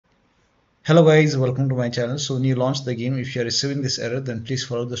Hello guys, welcome to my channel. So when you launch the game, if you are receiving this error, then please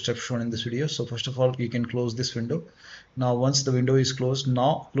follow the steps shown in this video. So first of all, you can close this window. Now once the window is closed,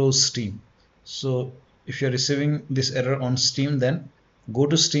 now close Steam. So if you are receiving this error on Steam, then go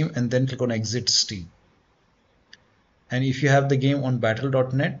to Steam and then click on exit Steam. And if you have the game on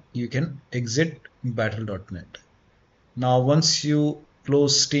battle.net, you can exit battle.net. Now once you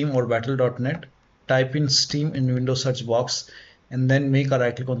close Steam or battle.net, type in Steam in Windows search box and then make a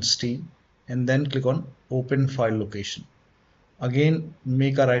right click on Steam and then click on open file location. Again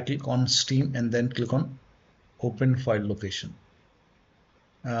make a right click on Steam and then click on open file location.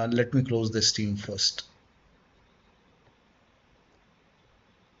 Let me close the Steam first.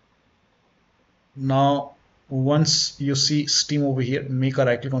 Now once you see Steam over here, make a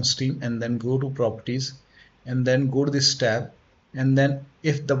right click on Steam and then go to properties and then go to this tab, and then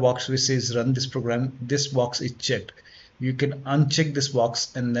if the box which says run this program, this box is checked, you can uncheck this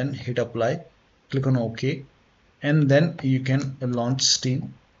box and then hit apply, click on OK, and then you can launch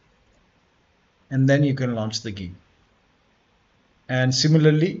Steam and then you can launch the game. And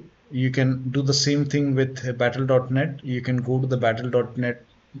similarly you can do the same thing with battle.net. You can go to the battle.net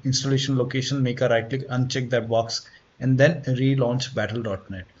installation location, make a right click, uncheck that box and then relaunch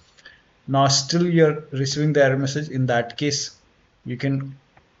battle.net. Now still you're receiving the error message. In that case, you can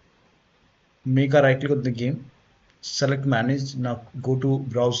make a right click on the game, select manage. Now go to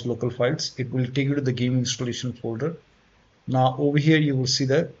browse local files. It will take you to the game installation folder. Now over here you will see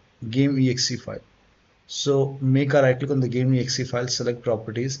the game exe file. So make a right click on the game exe file, select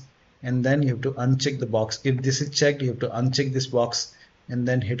properties, and then you have to uncheck the box. If this is checked, you have to uncheck this box and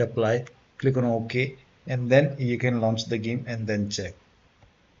then hit apply, click on OK, and then you can launch the game and then check.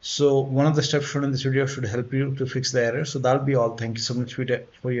 So one of the steps shown in this video should help you to fix the error. So that'll be all. Thank you so much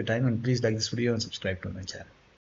for your time, and please like this video and subscribe to my channel.